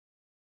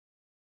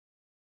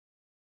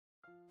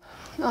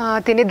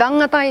tene dang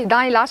ngata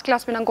dai last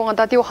class pe nang ko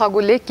ngata tio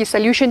hagule ki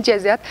solution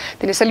chezat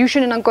tene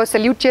solution nang ko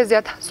solute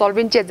chezat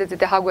solvent chezat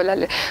te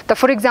hagulale ta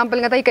for example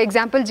ngata ik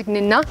example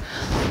jigninna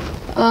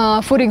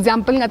for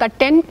example ngata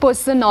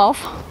 10% of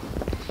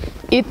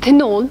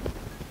ethanol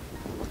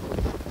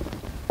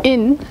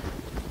in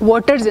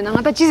water zena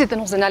ngata cheese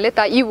ethanol zenale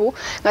ta iwo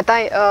ngata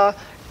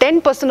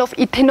 10% of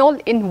ethanol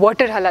in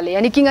water halale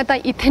yani ki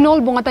ngata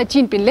ethanol bongata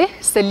chin pinle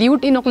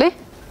solute inokle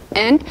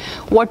and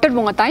water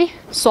bongatai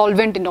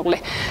solvent inokle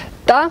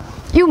ta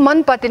you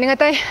man patini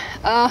ngatai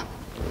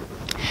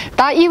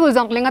ta I was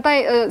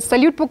ngatai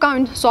solute po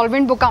count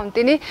solvent po count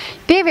tene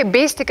te we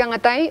based ka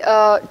ngatai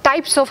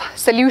types of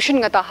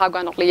solution ngata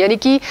haga nokle yani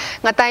ki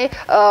ngatai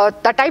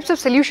the types of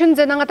solutions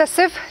na ngata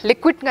sif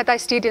liquid ngatai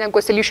state in ko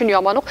solution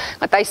yama nok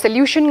ngatai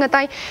solution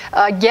ngatai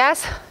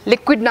gas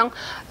liquid nang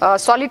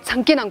solid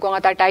changke nang ko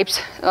ngatai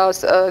types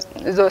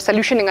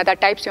solution ngata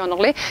types yo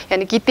nokle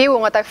yani ki te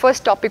ngatai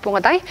first topic po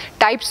ngatai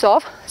types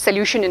of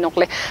solution in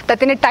nokle ta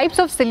tene types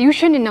of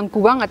solution in nang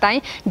ku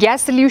ngatai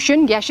gas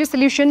solution gaseous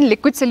solution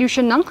liquid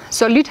solution nang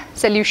solid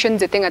solution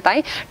jete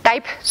ngatai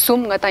type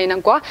sum ngatai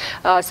nang ko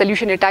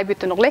solution e type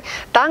itu nokle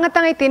ta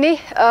ngatai tene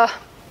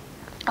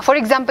for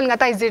example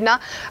ngatai zirna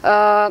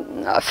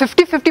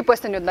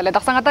 50% yodale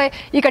daksa ngatai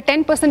ika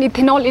 10%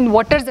 ethanol in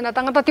water zena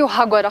ta ngata tio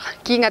hagora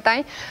ki ngatai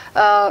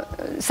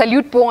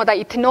solute po ngatai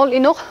ethanol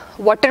inok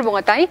water bo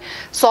ngatai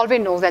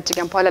solvent no that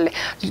chigam phalale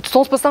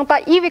so pasang ta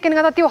I weekend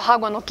ngata tio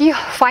hagono ki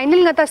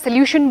final ngata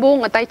solution bo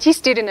ngatai chi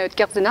state na yot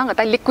kyak zena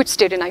ngatai liquid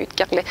state na yot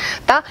kyakle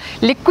ta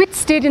liquid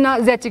state na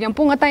that chigam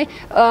po ngatai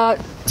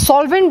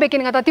solvent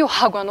bekin ngata tio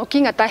hagono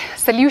ki ngatai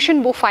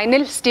solution bo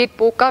final state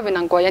po ka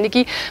venang ko yani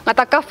ki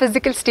ngata ka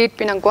physical state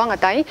pin ko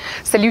ngatai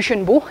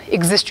solution bo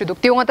exist chu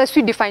duk tio ngata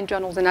sui define chu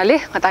anong zenale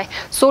ngatai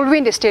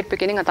solvent state pe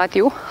kening ngata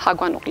tio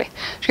hagwanokle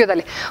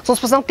shkedale so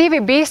pasang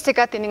tv based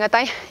ka tin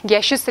ngatai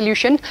gaseous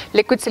solution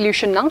liquid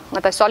solution nang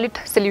ngata solid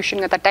solution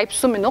ngata type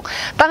suminok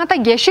ta ngata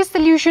gaseous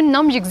solution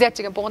nam exact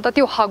chigam po ngata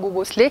tio hagu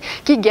bosle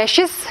ki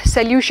gaseous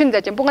solution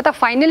da chem po ngata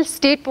final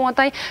state po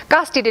ngata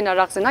ka state in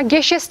rak na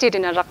gaseous state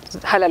in rak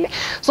halale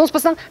so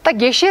pasang ta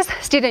gaseous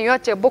state yo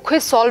che bo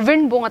khoi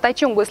solvent bo ngata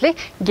chung bosle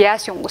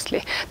gas yung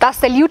bosle ta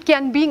solute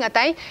can be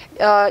ngata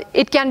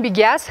it can be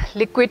gas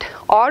liquid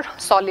or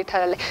solid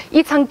halale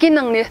I thangkin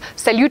nang ne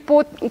solute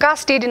po ka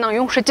state in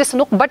yung riches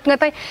nok but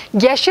ngata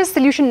gaseous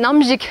solution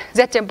nam jik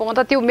za chem po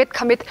ngata tio met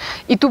khamit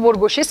itu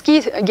borgoshes ki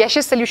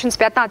gaseous solutions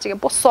peta chige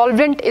po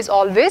solvent is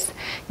always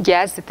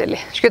gas ditele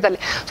shketale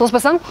so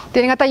pasang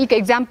tenga ta ik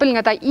example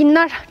ngata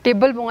inner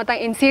table bo ngata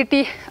NCERT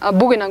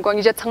book nang ko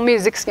ngi ja thangme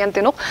physics yan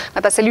tenok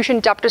ngata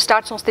solution chapter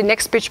starts on the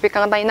next page pe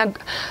kanga ina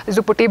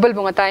zupo table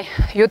bo ngata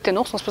yote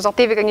no so pasang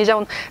tv ka ngi ja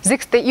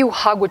physics te you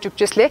ha go chuk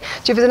chisle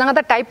chi vizana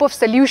ngata type of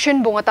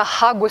solution bo ngata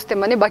ha goste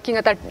mane baki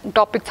ngata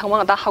topic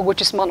thangma ngata ha go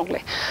chisma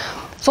nokle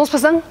so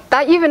pasang ta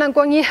even ang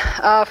ko ngi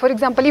for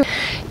example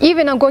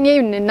even ang ko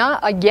ngi na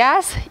a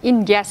gas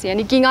in gas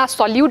yani ki nga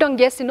solute ang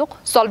gas inok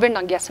solvent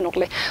ang gas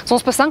inokle so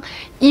pasang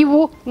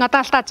iwo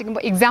ngata sta chig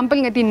example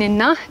ngati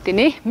nenna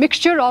tene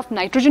mixture of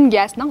nitrogen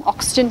gas nang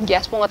oxygen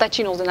gas po ngata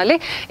chino zanale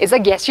is a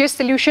gaseous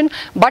solution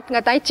but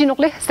ngata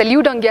chinokle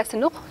solute ang gas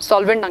inok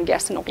solvent ang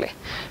gas inokle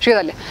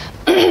shidale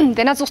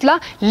tena susla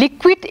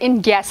liquid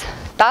in gas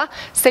ta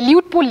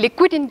solute po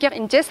liquid in gas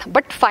inches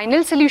but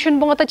final solution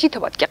bo ngata chi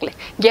thobat kyakle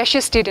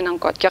gaseous state in ang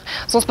kot kyak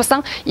so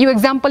pasang you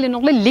example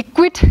inokle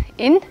liquid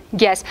in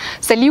gas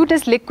solute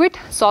is liquid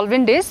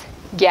solvent is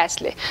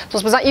gas le so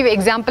suppose if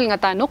example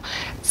ngata no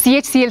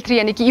CHCl3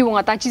 yani ki iu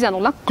ngata chi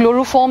janokla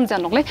chloroform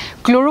janokle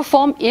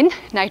chloroform in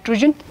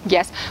nitrogen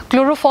gas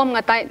chloroform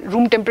ngata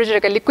room temperature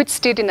ka liquid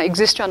state in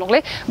exist janokle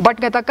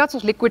but ngata ka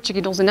so liquid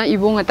chi dong na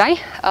iu ngata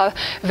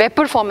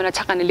vapor form na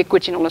chakane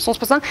liquid chi nokle so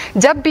suppose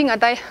jab bi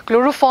ngata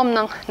chloroform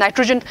nang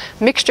nitrogen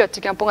mixture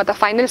chi ka ngata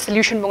final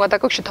solution ngata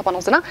ko shi thopa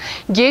na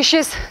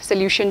gaseous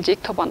solution chi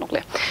thopa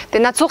nokle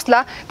tena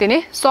choksla tene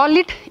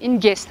solid in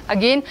gas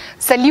again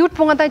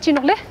solute ngata chi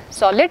nokle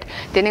solid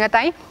tene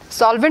ngatai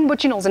solvent bo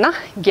chin ozna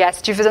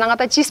gas chi fizana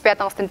ngata chi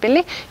spatang sten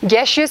pille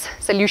gaseous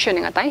solution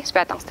ngatai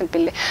spatang sten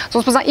pille so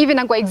suppose even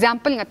ang ko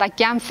example ngata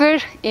camphor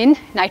in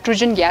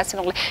nitrogen gas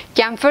ngle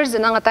camphor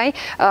zena ngatai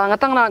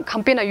ngatang na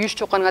khampe na use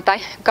chokon ngatai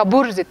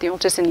kabur jeti ong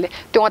chesinle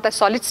to ngata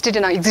solid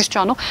state na exist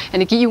chano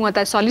yani ki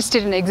ngata solid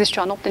state na exist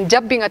chano then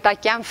jab bi ngata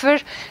camphor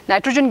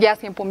nitrogen gas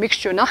po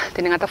mixture na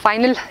then ngata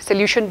final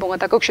solution bo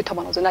ngata ko shi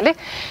thobano zanale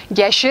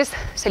gaseous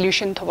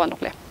solution thobano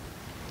le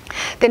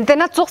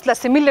tena choksla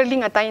similarly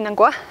ngatai nang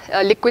ko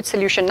liquid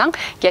solution nang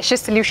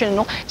gaseous solution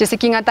no जैसे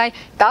कि ngatai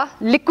ta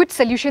liquid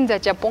solution ja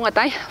cha pong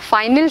ngatai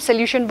final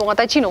solution pong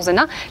ngatai chino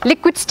zena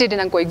liquid state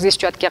nang ko exist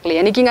chat kyakle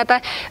yani ki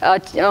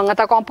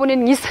ngata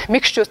component is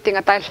mixture thing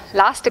ngatai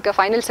last ka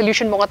final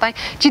solution pong ngatai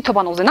chi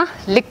thoba no zena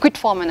liquid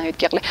form na yut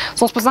kyakle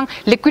so pasang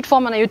liquid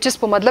form na yut chis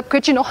po matlab ko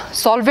chino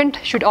solvent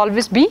should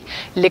always be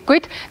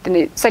liquid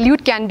then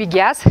solute can be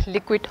gas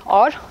liquid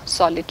or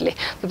solid le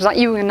so pasang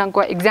you nang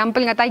ko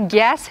example ngatai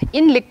gas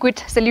in liquid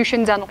liquid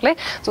solution janokle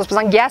so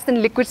spasang gas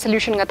in liquid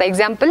solution ngata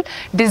example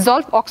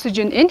dissolve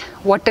oxygen in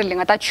water le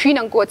ngata chin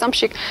ang ko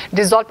chamshik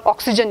dissolved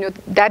oxygen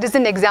that is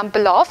an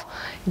example of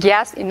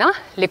gas in a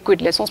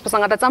liquid le so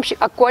spasang ngata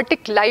chamshik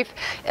aquatic life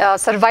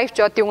survive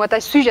jati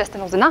ngata sui just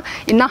na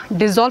in a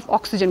dissolved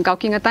oxygen ka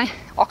ki ngata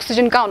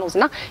oxygen ka no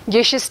na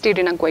gaseous state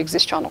in ko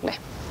exist janokle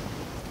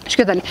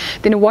shkedali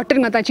then water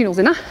ngata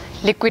chin na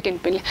liquid in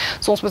pile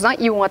so spasang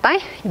you ngata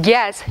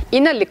gas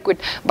in a liquid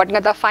but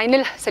ngata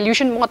final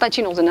solution ngata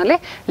chin na le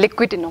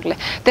liquid in le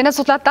then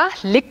sotlata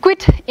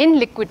liquid in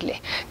liquid le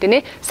then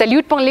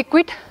solute pang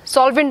liquid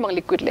solvent pang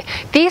liquid le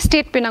te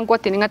state pinang ko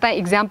tin ngata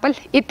example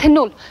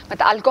ethanol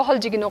ngata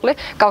alcohol jiginokle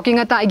ka ki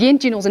ngata again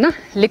chin na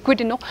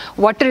liquid in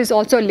water is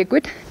also a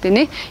liquid then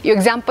you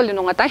example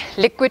ngata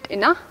liquid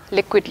in a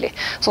liquid le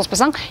so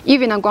spasang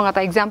even ang ko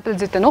ngata example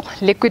jitano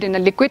liquid in a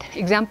liquid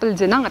example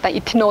jena ngata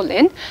ethanol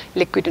in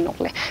liquid in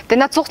le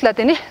then at soxla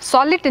tene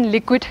solid and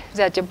liquid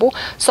jajepo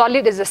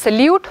solid is a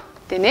solute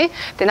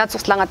then at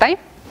soxla ngata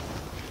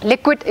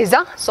liquid is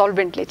a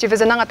solvent le chief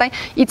is na ngata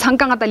I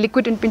changka ngata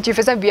liquid in pin chief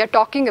is we are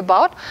talking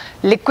about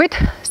liquid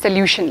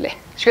solution le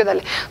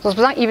shkedale so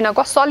spasang even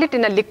ko solid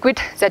in a liquid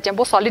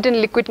jajepo solid in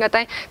liquid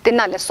ngata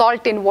tenale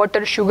salt in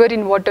water sugar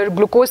in water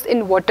glucose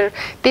in water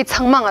te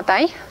changma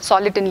ngata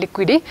solid in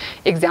liquid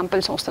example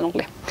sostanong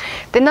le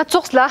then at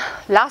soxla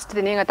last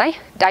tene ngata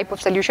type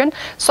of solution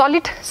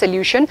solid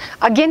solution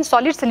again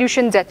solid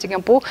solution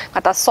jajepo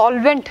ngata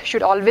solvent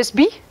should always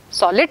be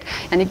solid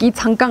yani ki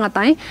changka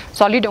ngatai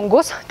solid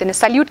ongos then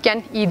solute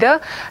can either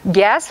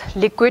gas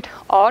liquid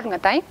or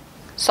ngatai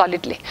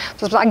solid le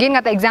so again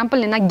ngata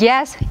example in a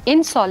gas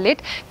in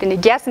solid then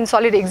gas in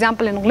solid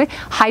example in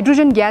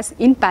hydrogen gas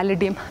in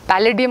palladium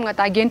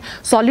ngata again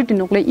solid in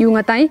you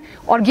ngatai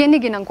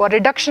organic in ko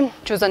reduction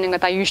chosen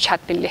ngata use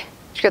chat pin le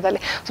shkedale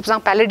so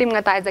palladium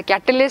ngata is a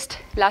catalyst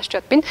last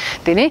chat pin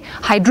then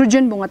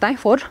hydrogen bongata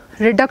for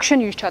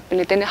reduction use chat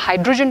pin then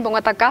hydrogen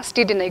bongata ka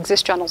state in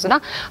exist chanos na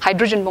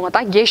hydrogen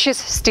bongata gaseous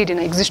state in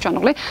exist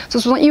chanole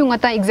so you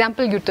ngata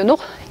example yutono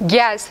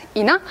gas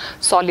in a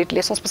solid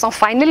le so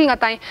finally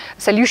ngata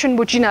solution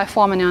buchina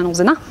form na anos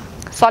na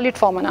solid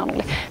form na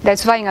anole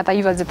that's why ngata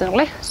I was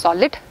it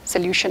solid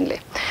solution le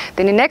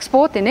then next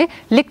both in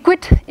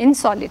liquid in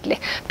solid le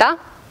ta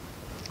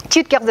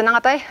cheat kya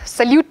ngata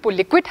solute po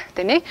liquid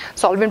then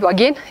solvent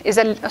again is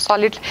a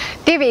solid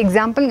teve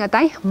example ngata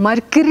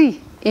mercury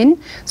in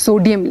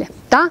sodium le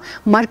ta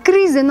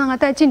mercury is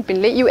ngata chin pin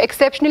le you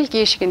exceptional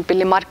case kin pin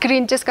le mercury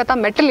in just kata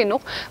metal ino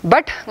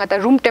but ngata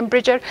room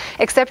temperature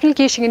exceptional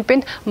case kin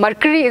pin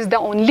mercury is the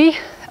only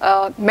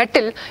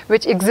metal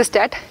which exists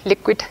at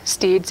liquid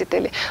state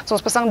jitele so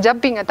spasang jab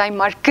bi ngata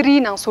mercury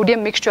na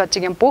sodium mixture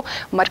achigem po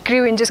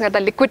mercury in just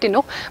ngata liquid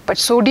ino but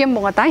sodium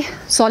ngata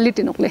solid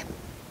ino le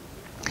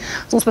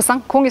so spasang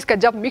kong iska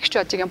jab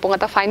mixture achigem po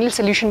ngata final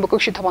solution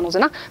bukuk shi thapano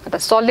jana ngata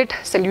solid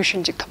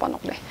solution jik thapano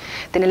le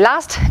then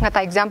last ngata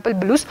example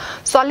blues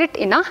solid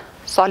in a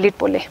solid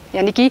pole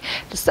yani ki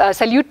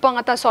solute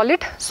pangata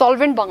solid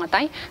solvent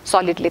bangatai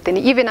solid le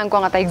teni even ang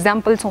ngata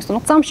example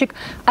song samshik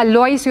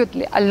alloys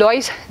yutle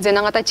alloys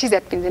jena ngata chi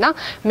zat pin jena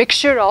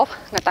mixture of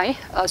ngatai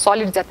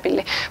solid zat pin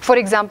le for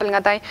example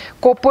ngatai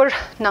copper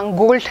nang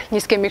gold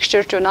niske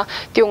mixture chona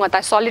tyo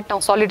ngata solid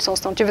nang solid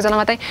song chi jena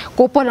ngatai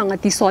copper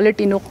ngati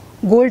solid ino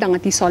gold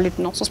angati solid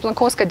no so spang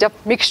khos ka jab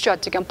mixture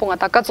chikam ponga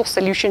ta ka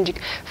solution jik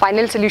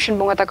final solution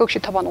bonga ta ko shi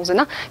thaba no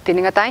jena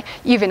teninga tai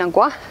even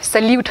angwa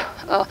solute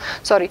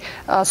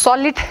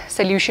solid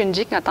solution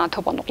jik ngata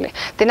thaba no le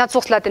tena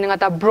chosla teninga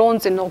ta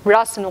bronze no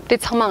brass no te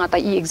chama ngata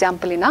I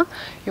example ina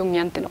yung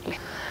yan tenokle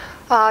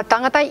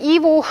tangata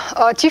ivo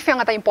chief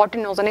ngata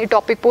important no jana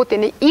topic po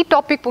tene I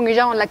topic pungi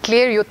ja on la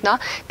clear yutna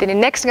tene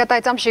next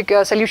ngata cham shik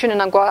solution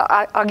na ko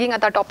agi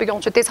ngata topic on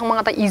chute chama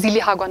ngata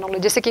easily ha gano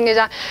jese ki nge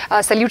ja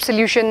solute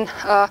solution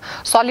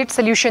solid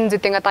solution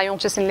jite ngata yong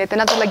chesin le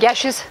tena to la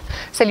gaseous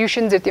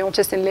solution jite yong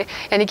chesin le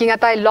yani ki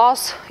ngata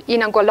loss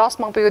in ko loss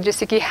mang pe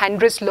jese ki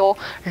Henry's law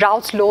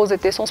Raoult's law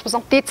jite song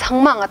spasang te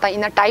changma ngata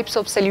in a types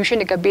of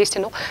solution ka based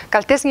no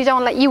kaltes nge ja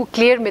on la I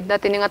clear midna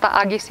tene ngata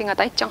agi sing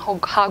ngata chang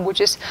hog ha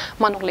gujes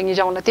manok lengi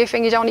jauna te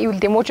fengi jauna I will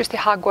demo chuste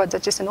ha go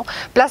jacheseno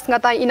plus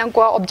ngata inang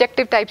ko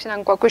objective types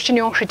inang ko question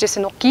yong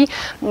richeseno ki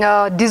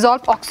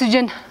dissolve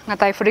oxygen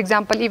ngata for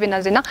example even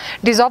as na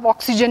dissolve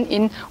oxygen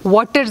in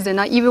water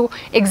zena even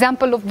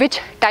example of which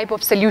type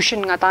of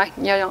solution ngata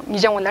ni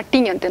jauna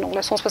ting ante no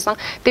le sons pasang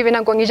te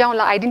vena ko ni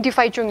jauna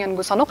identify chung yan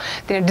go sano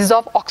te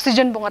dissolve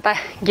oxygen bongata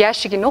gas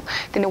shigino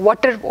te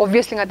water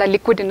obviously ngata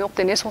liquid ino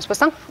te sons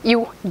pasang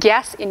you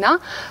gas in a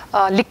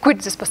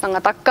liquid jis pasang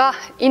ngata ka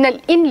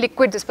in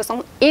liquid jis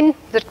pasang in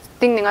the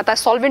thing ngata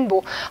solvent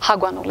bo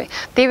hagwano le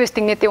te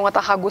wasting ne te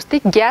ngata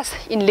hagusti gas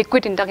in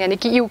liquid in yani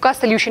ki you ka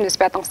solution is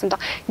patang sinda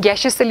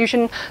gaseous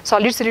solution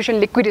solid solution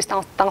liquid is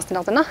tang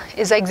na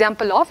is an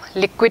example of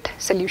liquid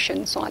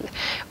solution so ale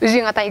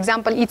using ngata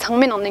example I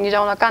changmen on ngi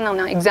jauna ka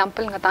na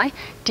example ngata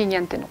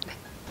tinyan te no le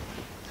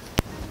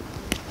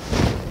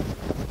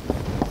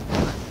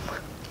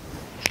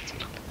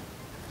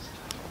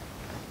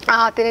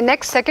तेरे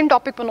next second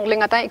topic पर नोकले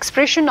ngata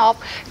expression of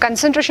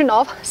concentration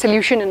of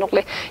solution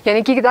नोकले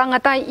यानी कि किदा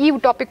ngata ई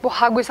topic पर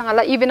हागु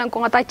संगाला even अंको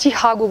ngata ची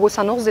हागु गो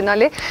सनोक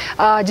जिनाले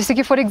जैसे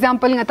कि for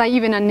example ngata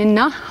even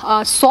Ninna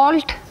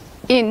salt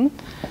in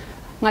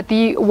ngati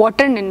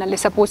water निन्ना ले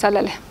suppose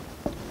आले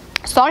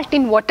salt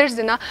in water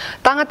Jinnah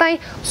Thangta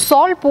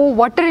salt po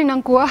water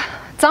इनंकुआ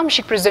some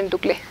shik present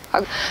tukle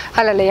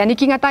halale yani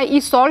ki ngata I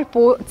salt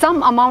po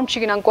some amount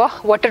shikinan ko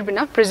water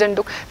bina present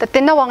duk ta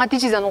tenna wangati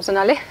chi janok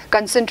sanale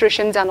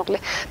concentration janokle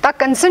ta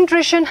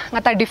concentration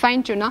ngata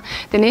define chuna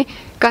tene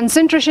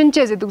concentration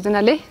che je duk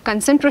janale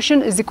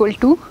concentration is equal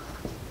to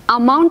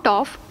amount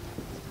of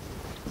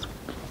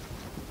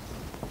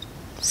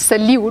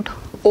solute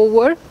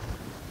over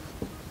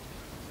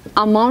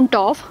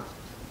amount of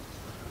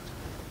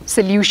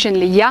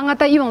solution le ya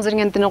ngata I wangzer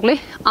ngen tenokle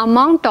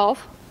amount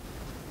of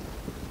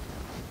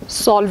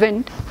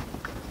solvent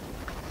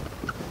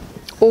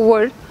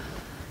over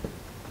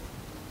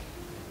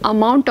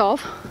amount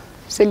of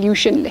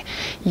solution ले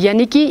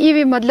यानी कि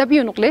ये मतलब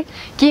ये नोकले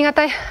कि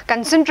ngata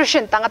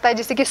concentration Thangta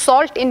जैसे कि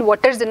salt in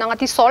water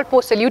जिनांगती salt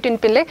po solute in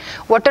पिले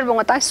water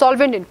बोंगता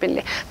solvent in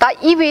पिले ता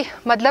ये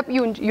मतलब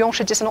यों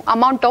शजेसनो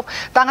amount of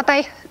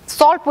Thangta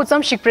salt po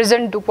some shik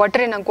present duk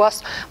water in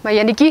angwas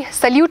यानी कि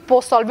solute po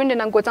solvent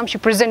in angwas some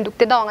shik present duk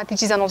तेदा वांगती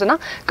चीज़ जानो जना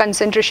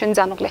concentration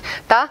जानोकले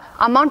ता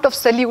amount of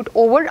solute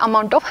over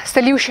amount of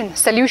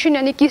solution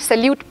यानी कि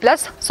solute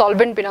plus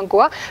solvent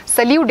बिनांगवा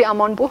solute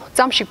amount po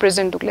some shik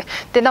present दुकले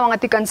तेदा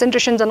वांगती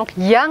concentration जानोक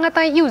या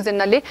ngata use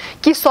नले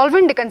कि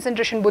solvent de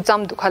concentration bu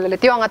jam दुखाले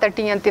ते ngata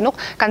टिंग तिनोक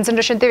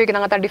concentration ते वेग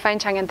ngata define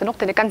changen तिनोक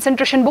तेने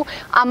concentration bu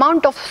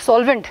amount of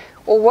solvent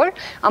over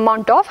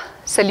amount of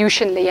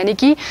solution ले यानी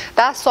कि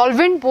ता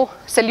solvent po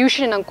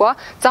solution नंगवा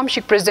jam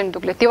shik present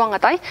दुकले ते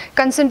ngata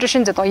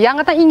concentration जतो या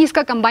ngata इंग्लिश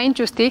का combine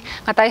चुस्ती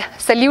ngata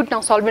solute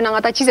नंग solvent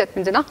ngata चीज़ जत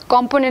पिंजना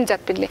component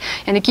जत पिले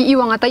यानी कि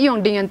इवा ngata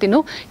इों टिंग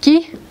तिनो कि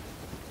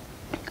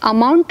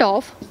amount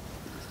of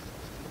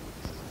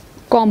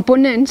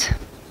components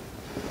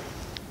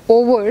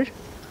over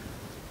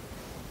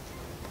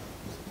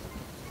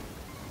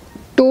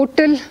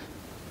total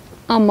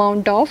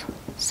amount of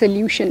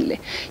solution ले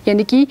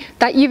यानी कि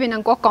ता even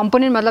अंको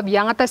component मतलब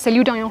यहाँ ता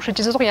solute आयों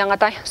शचीज़ तो यहाँ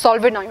ता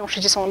solvent आयों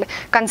शचीज़ होंले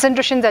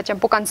concentration जाचे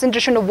हमको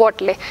concentration of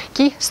what ले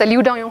कि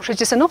solute आयों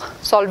शचीज़ नो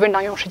solvent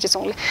आयों शचीज़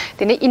होंले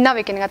तेने इन्ना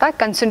वेकिन गता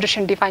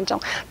concentration define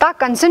चाऊँ ता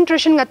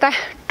concentration गता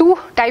two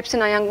types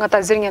ना यहाँ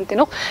गता ज़रिए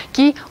तेनो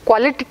कि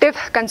qualitative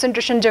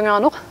concentration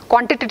जगह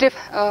quantitative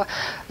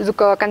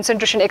जो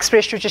concentration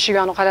express चुचे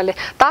शिवानो खाला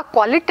ता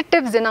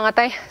qualitative जना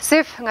गता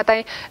सिर्फ गता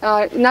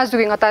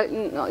नाजुगी गता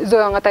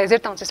जो गता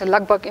ज़रतां से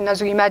लगभग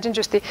नाजुगी imagine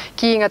just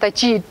कि ngata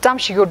chi tam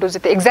shigo do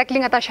zete exactly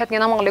ngata shat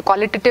ngana mangle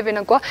qualitative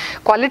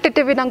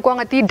inang ko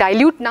ngati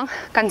dilute nang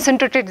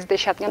concentrated zete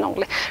shat ngana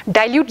mangle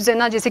dilute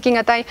zena जैसे कि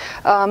ngata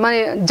माने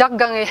जग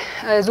गंगे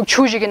जो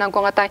छुजी के नंग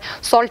को ngata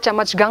salt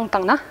chamach gang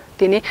tang na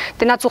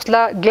तेना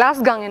चुखला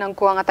glass gang नंग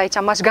को ngata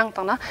chamach gang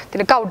tang na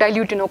तेने cow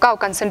dilute no cow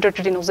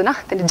concentrated no जना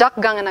तेने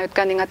जग gang ना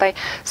इतना ngata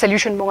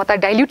solution बो ngata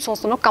dilute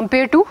सोच no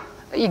compare to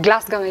I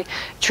glass gang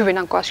chuve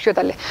nang ko askyo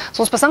dale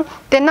so pasang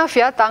tenna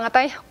fia ta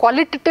ngatai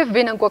qualitative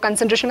ve nang ko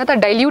concentration ngata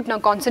dilute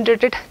nang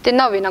concentrated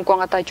tenna ve nang ko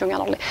ngatai chung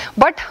yangle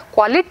but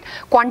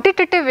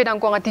quantitative ve nang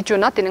ko ngati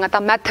chuna ten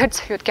ngata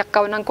methods yot kya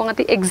ka nang ko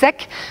ngati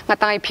exact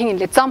ngatai phing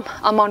le cham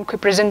amount ko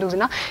present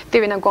duzna te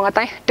ve nang ko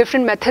ngatai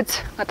different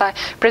methods ngatai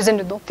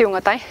present do te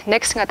ngatai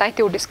next ngatai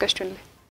te discuss chun le